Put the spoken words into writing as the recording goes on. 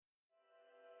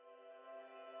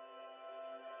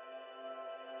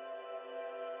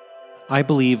I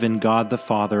believe in God the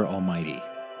Father Almighty,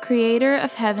 creator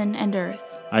of heaven and earth.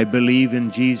 I believe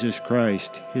in Jesus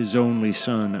Christ, his only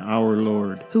Son, our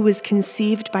Lord, who was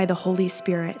conceived by the Holy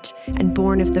Spirit and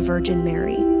born of the Virgin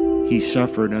Mary. He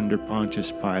suffered under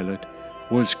Pontius Pilate,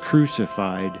 was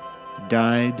crucified,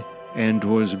 died, and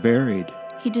was buried.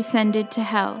 He descended to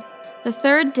hell. The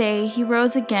third day he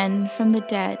rose again from the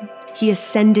dead. He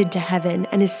ascended to heaven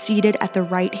and is seated at the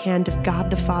right hand of God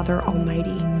the Father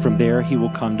Almighty. From there he will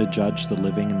come to judge the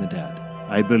living and the dead.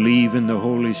 I believe in the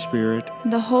Holy Spirit,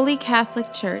 the Holy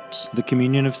Catholic Church, the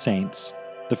communion of saints,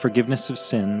 the forgiveness of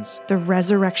sins, the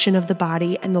resurrection of the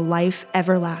body, and the life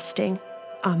everlasting.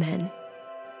 Amen.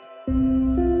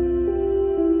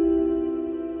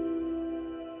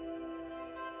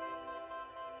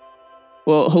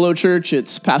 Well, hello, church.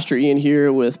 It's Pastor Ian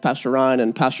here with Pastor Ryan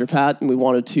and Pastor Pat, and we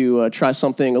wanted to try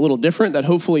something a little different that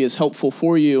hopefully is helpful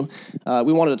for you.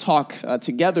 We wanted to talk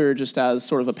together just as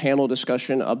sort of a panel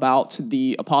discussion about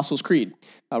the Apostles' Creed.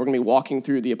 We're going to be walking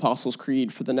through the Apostles'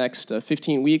 Creed for the next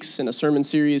 15 weeks in a sermon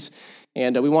series.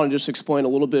 And we want to just explain a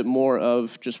little bit more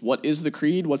of just what is the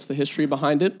creed, what's the history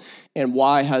behind it, and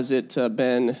why has it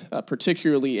been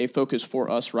particularly a focus for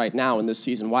us right now in this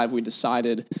season? Why have we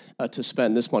decided to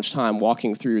spend this much time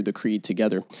walking through the creed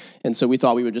together? And so we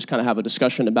thought we would just kind of have a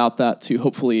discussion about that to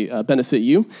hopefully benefit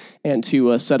you and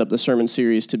to set up the sermon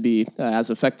series to be as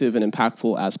effective and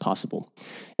impactful as possible.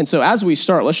 And so as we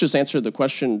start, let's just answer the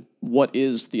question, what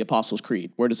is the Apostles'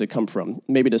 Creed? Where does it come from?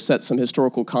 Maybe to set some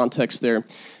historical context there.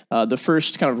 The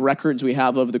first kind of records we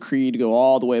have of the creed go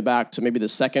all the way back to maybe the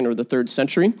 2nd or the 3rd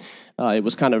century. It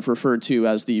was kind of referred to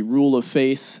as the rule of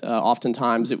faith.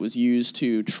 Oftentimes it was used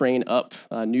to train up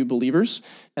new believers.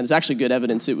 And there's actually good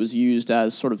evidence it was used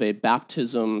as sort of a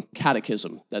baptism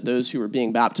catechism, that those who were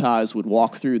being baptized would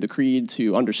walk through the creed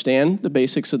to understand the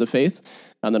basics of the faith,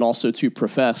 and then also to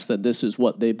profess that this is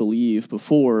what they believe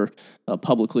before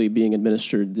publicly being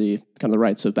administered the kind of the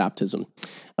rites of baptism.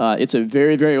 It's a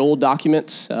very, very old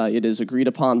document. It is agreed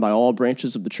upon by all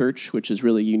branches of the church, which is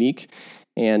really unique.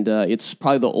 And it's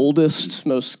probably the oldest,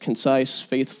 most concise,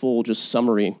 faithful, just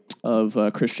summary of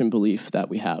Christian belief that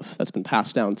we have that's been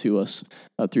passed down to us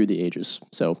through the ages.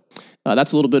 So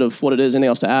that's a little bit of what it is. Anything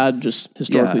else to add, just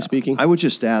historically speaking? I would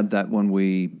just add that when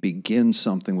we begin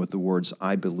something with the words,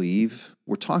 I believe,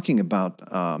 we're talking about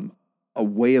a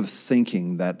way of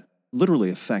thinking that literally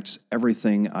affects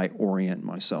everything I orient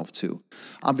myself to.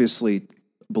 Obviously,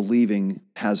 believing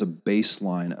has a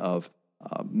baseline of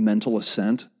mental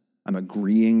assent. I'm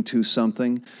agreeing to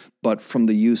something, but from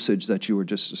the usage that you were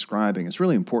just describing, it's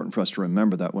really important for us to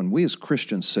remember that when we as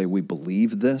Christians say we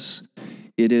believe this,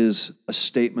 it is a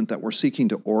statement that we're seeking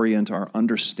to orient our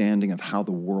understanding of how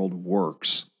the world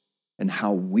works and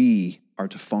how we are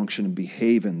to function and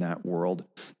behave in that world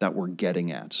that we're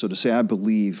getting at. So to say, I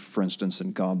believe, for instance,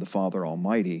 in God the Father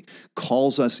Almighty,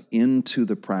 calls us into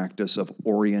the practice of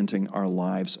orienting our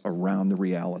lives around the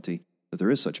reality that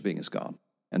there is such a being as God,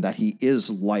 and that he is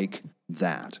like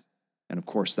that. And of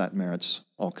course, that merits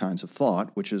all kinds of thought,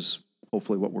 which is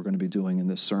hopefully what we're going to be doing in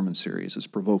this sermon series, is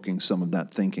provoking some of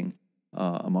that thinking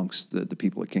amongst the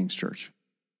people at King's Church.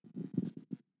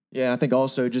 Yeah, I think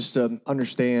also just to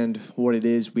understand what it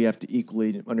is, we have to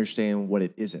equally understand what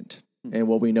it isn't. And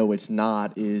what we know it's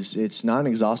not is it's not an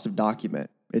exhaustive document.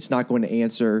 It's not going to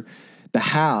answer the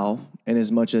how in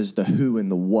as much as the who and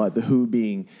the what, the who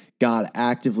being God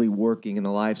actively working in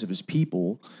the lives of his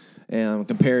people,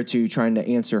 compared to trying to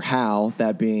answer how,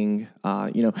 that being,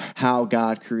 how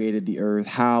God created the earth,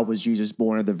 how was Jesus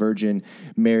born of the Virgin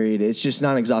Mary. It's just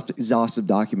not an exhaustive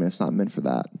document. It's not meant for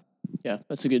that. Yeah,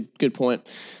 that's a good point.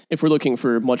 If we're looking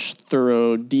for much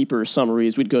thorough, deeper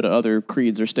summaries, we'd go to other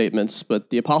creeds or statements,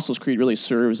 but the Apostles' Creed really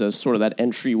serves as sort of that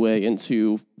entryway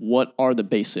into what are the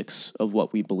basics of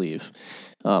what we believe.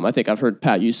 I think I've heard,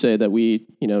 Pat, you say that we,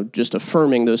 just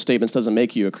affirming those statements doesn't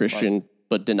make you a Christian, right,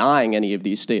 but denying any of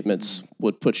these statements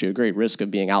would put you at great risk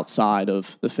of being outside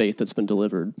of the faith that's been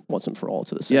delivered once and for all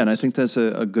to the saints. Yeah, and I think that's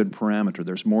a good parameter.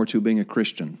 There's more to being a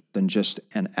Christian than just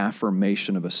an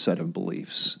affirmation of a set of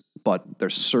beliefs. But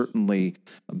there's certainly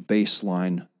a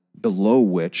baseline below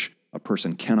which a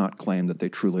person cannot claim that they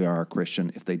truly are a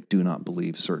Christian if they do not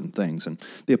believe certain things. And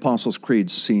the Apostles'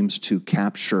 Creed seems to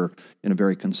capture in a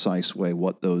very concise way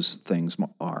what those things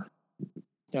are.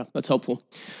 Yeah, that's helpful.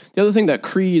 The other thing that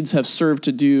creeds have served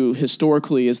to do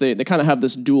historically is they kind of have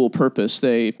this dual purpose.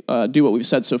 They do what we've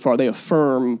said so far. They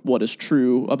affirm what is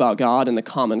true about God in the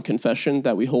common confession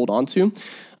that we hold on to.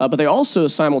 But they also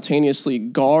simultaneously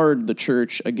guard the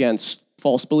church against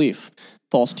false belief.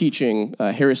 false teaching,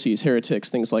 heresies, heretics,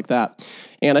 things like that.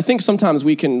 And I think sometimes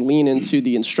we can lean into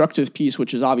the instructive piece,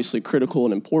 which is obviously critical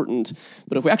and important.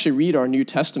 But if we actually read our New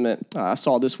Testament, I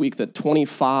saw this week that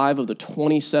 25 of the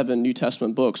 27 New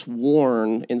Testament books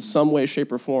warn in some way,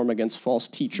 shape, or form against false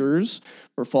teachers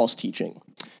or false teaching.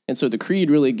 And so the Creed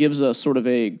really gives us sort of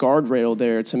a guardrail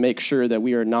there to make sure that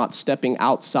we are not stepping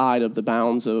outside of the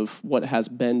bounds of what has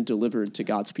been delivered to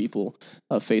God's people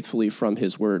faithfully from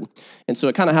his word. And so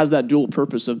it kind of has that dual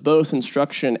purpose of both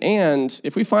instruction, and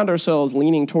if we find ourselves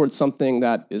leaning towards something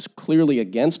that is clearly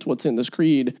against what's in this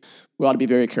Creed, we ought to be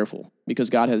very careful, because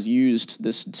God has used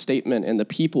this statement and the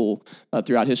people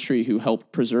throughout history who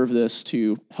helped preserve this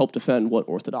to help defend what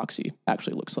orthodoxy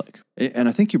actually looks like. And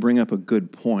I think you bring up a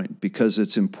good point, because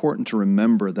it's important to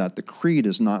remember that the Creed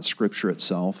is not Scripture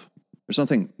itself. There's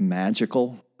nothing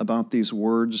magical about these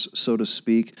words, so to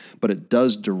speak, but it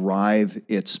does derive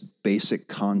its basic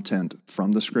content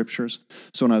from the Scriptures.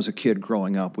 So when I was a kid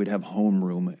growing up, we'd have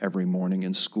homeroom every morning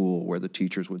in school where the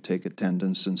teachers would take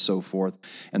attendance and so forth.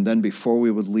 And then before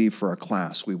we would leave for our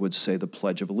class, we would say the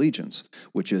Pledge of Allegiance,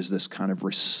 which is this kind of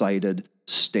recited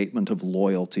statement of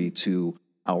loyalty to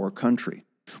our country.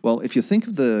 Well, if you think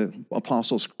of the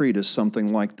Apostles' Creed as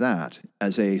something like that,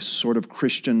 as a sort of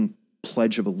Christian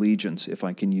Pledge of Allegiance, if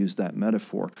I can use that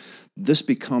metaphor, this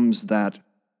becomes that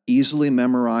easily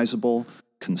memorizable,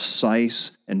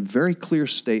 concise, and very clear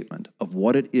statement of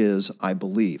what it is I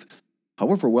believe.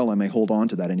 However well I may hold on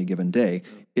to that any given day,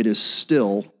 it is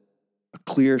still a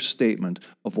clear statement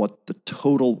of what the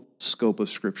total scope of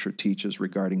Scripture teaches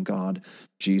regarding God,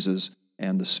 Jesus,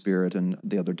 and the Spirit, and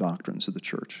the other doctrines of the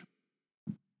church.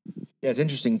 Yeah, it's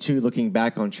interesting, too, looking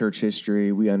back on church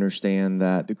history, we understand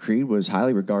that the Creed was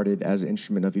highly regarded as an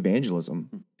instrument of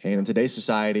evangelism. And in today's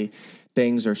society,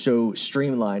 things are so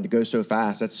streamlined, to go so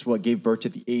fast. That's what gave birth to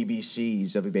the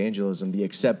ABCs of evangelism, the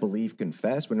accept, believe,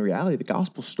 confess, when in reality, the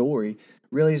gospel story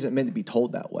really isn't meant to be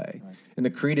told that way. Right. And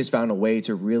the Creed has found a way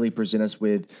to really present us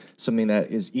with something that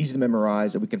is easy to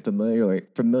memorize, that we can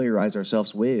familiarize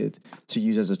ourselves with, to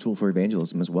use as a tool for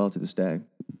evangelism as well to this day.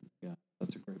 Yeah,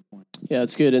 that's a great point. Yeah,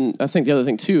 it's good. And I think the other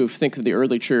thing, too, if you think of the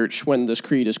early church, when this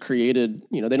Creed is created,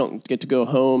 they don't get to go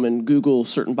home and Google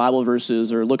certain Bible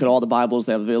verses or look at all the Bibles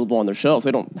they have available on their shelf.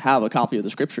 They don't have a copy of the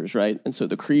Scriptures, right? And so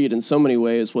the Creed, in so many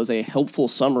ways, was a helpful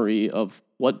summary of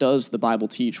what does the Bible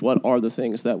teach? What are the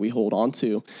things that we hold on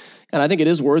to? And I think it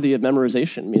is worthy of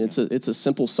memorization. I mean, it's a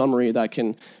simple summary that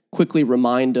can quickly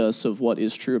remind us of what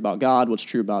is true about God, what's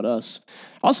true about us.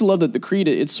 I also love that the Creed,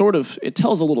 it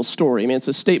tells a little story. I mean, it's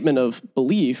a statement of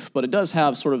belief, but it does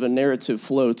have sort of a narrative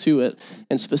flow to it.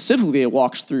 And specifically, it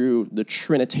walks through the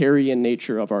Trinitarian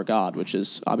nature of our God, which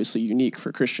is obviously unique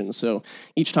for Christians. So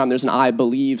each time there's an I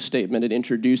believe statement, it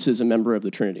introduces a member of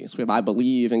the Trinity. So we have I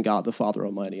believe in God the Father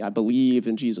Almighty. I believe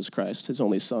in Jesus Christ, his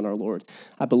only Son, our Lord.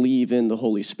 I believe in the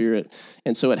Holy Spirit.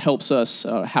 And so it helps us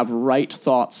have right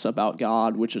thoughts about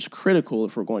God, which is critical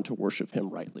if we're going to worship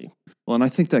him rightly. Well, and I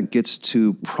think that gets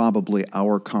to probably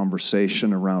our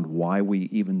conversation around why we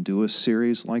even do a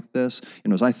series like this.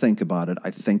 As I think about it,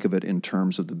 I think of it in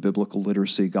terms of the biblical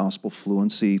literacy, gospel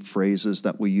fluency phrases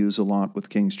that we use a lot with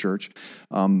King's Church.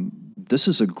 This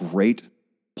is a great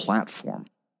platform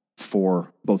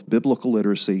for both biblical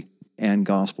literacy and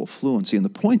gospel fluency. And the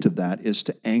point of that is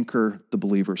to anchor the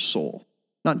believer's soul.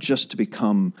 Not just to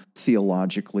become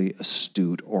theologically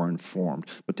astute or informed,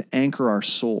 but to anchor our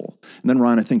soul. And then,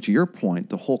 Ryan, I think to your point,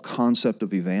 the whole concept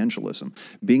of evangelism,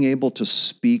 being able to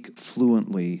speak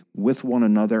fluently with one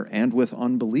another and with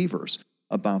unbelievers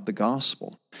about the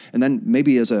gospel. And then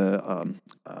maybe as a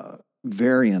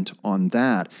variant on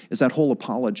that is that whole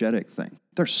apologetic thing.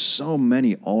 There's so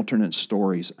many alternate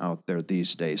stories out there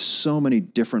these days, so many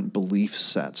different belief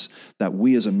sets that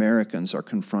we as Americans are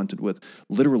confronted with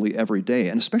literally every day,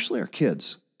 and especially our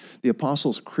kids. The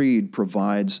Apostles' Creed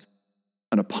provides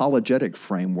an apologetic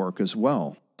framework as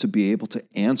well to be able to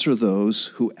answer those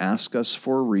who ask us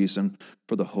for a reason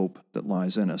for the hope that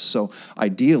lies in us. So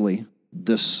ideally,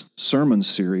 this sermon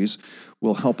series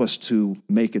will help us to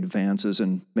make advances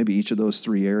in maybe each of those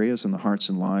three areas in the hearts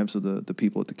and lives of the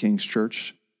people at the King's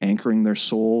Church, anchoring their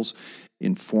souls,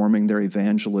 informing their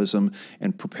evangelism,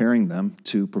 and preparing them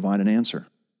to provide an answer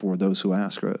for those who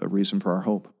ask, a reason for our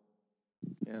hope.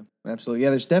 Yeah, absolutely. Yeah,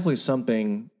 there's definitely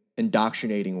something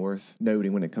indoctrinating worth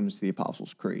noting when it comes to the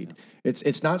Apostles' Creed.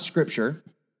 It's not Scripture.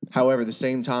 However, at the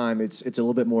same time, it's a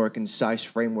little bit more a concise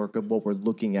framework of what we're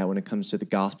looking at when it comes to the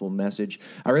gospel message.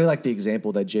 I really like the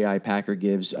example that J.I. Packer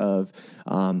gives of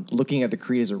looking at the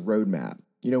Creed as a roadmap.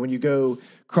 You know, when you go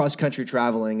cross-country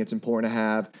traveling, it's important to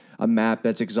have a map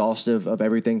that's exhaustive of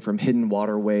everything from hidden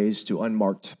waterways to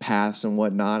unmarked paths and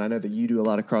whatnot. I know that you do a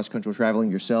lot of cross-country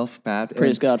traveling yourself, Pat.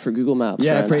 Praise God for Google Maps.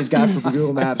 Yeah, right? praise God for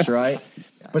Google Maps, right?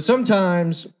 But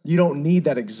sometimes you don't need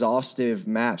that exhaustive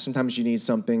map. Sometimes you need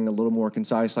something a little more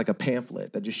concise, like a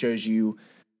pamphlet that just shows you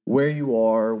where you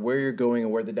are, where you're going,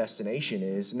 and where the destination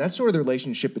is. And that's sort of the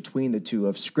relationship between the two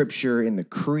of Scripture and the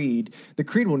Creed. The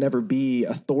Creed will never be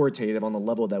authoritative on the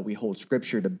level that we hold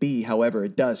Scripture to be. However,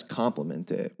 it does complement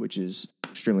it, which is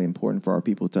extremely important for our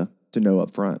people to know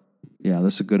up front. Yeah,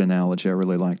 that's a good analogy. I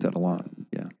really like that a lot.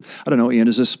 Yeah. I don't know, Ian,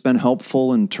 has this been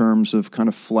helpful in terms of kind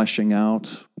of fleshing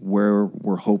out where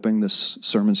we're hoping this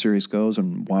sermon series goes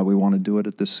and why we want to do it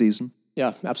at this season?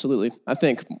 Yeah, absolutely. I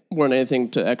think more than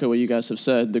anything, to echo what you guys have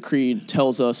said, the Creed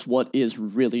tells us what is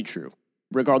really true.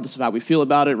 Regardless of how we feel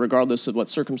about it, regardless of what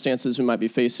circumstances we might be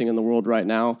facing in the world right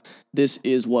now, this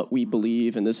is what we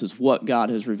believe, and this is what God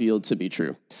has revealed to be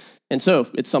true. And so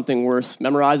it's something worth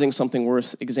memorizing, something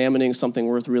worth examining, something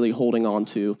worth really holding on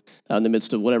to in the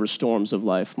midst of whatever storms of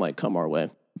life might come our way.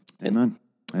 Amen.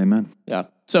 Amen. Yeah.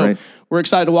 So Great. We're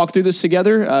excited to walk through this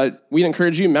together. We'd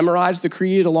encourage you, memorize the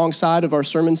Creed alongside of our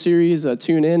sermon series.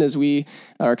 Tune in as we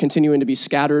are continuing to be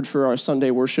scattered for our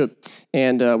Sunday worship.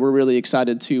 And we're really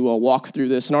excited to walk through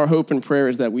this. And our hope and prayer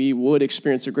is that we would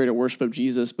experience a greater worship of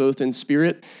Jesus, both in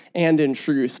spirit and in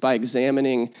truth, by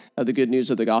examining the good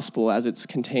news of the gospel as it's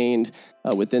contained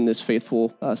within this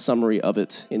faithful summary of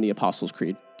it in the Apostles'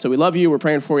 Creed. So we love you. We're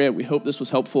praying for you. We hope this was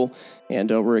helpful. And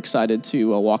we're excited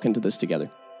to walk into this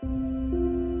together.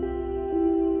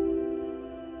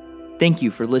 Thank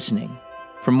you for listening.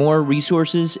 For more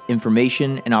resources,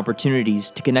 information, and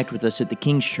opportunities to connect with us at the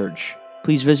King's Church,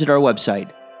 please visit our website,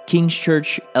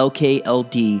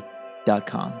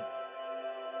 kingschurchlkld.com.